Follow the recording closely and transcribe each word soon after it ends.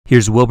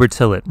Here's Wilbur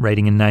Tillett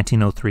writing in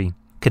 1903.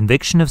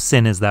 Conviction of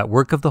sin is that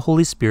work of the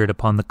Holy Spirit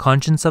upon the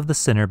conscience of the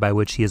sinner by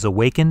which he is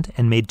awakened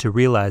and made to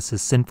realize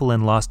his sinful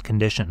and lost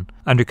condition.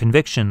 Under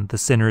conviction, the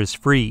sinner is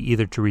free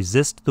either to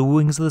resist the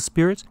wooings of the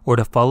Spirit or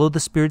to follow the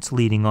Spirit's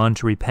leading on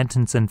to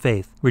repentance and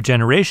faith.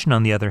 Regeneration,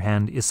 on the other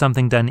hand, is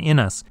something done in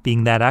us,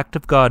 being that act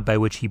of God by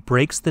which he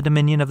breaks the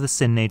dominion of the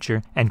sin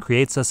nature and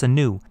creates us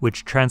anew,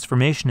 which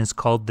transformation is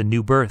called the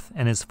new birth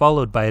and is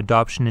followed by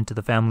adoption into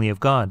the family of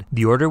God.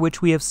 The order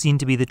which we have seen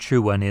to be the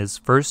true one is,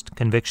 first,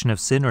 conviction of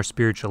sin or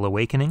spiritual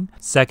awakening,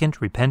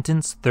 second,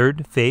 repentance,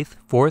 third, faith,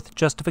 fourth,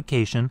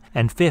 justification,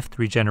 and fifth,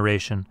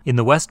 regeneration. In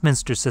the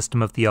Westminster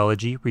system of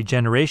theology,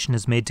 regeneration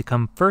is made to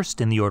come first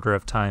in the order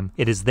of time.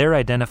 It is there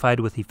identified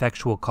with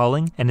effectual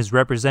calling and is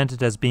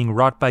represented as being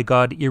wrought by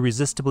God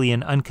irresistibly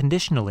and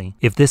unconditionally.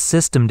 If this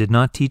system did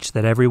not teach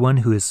that everyone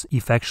who is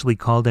effectually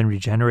called and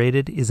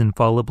regenerated is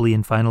infallibly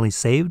and finally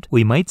saved,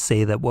 we might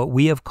say that what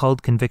we have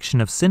called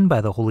conviction of sin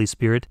by the Holy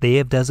Spirit, they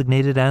have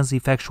designated as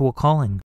effectual calling.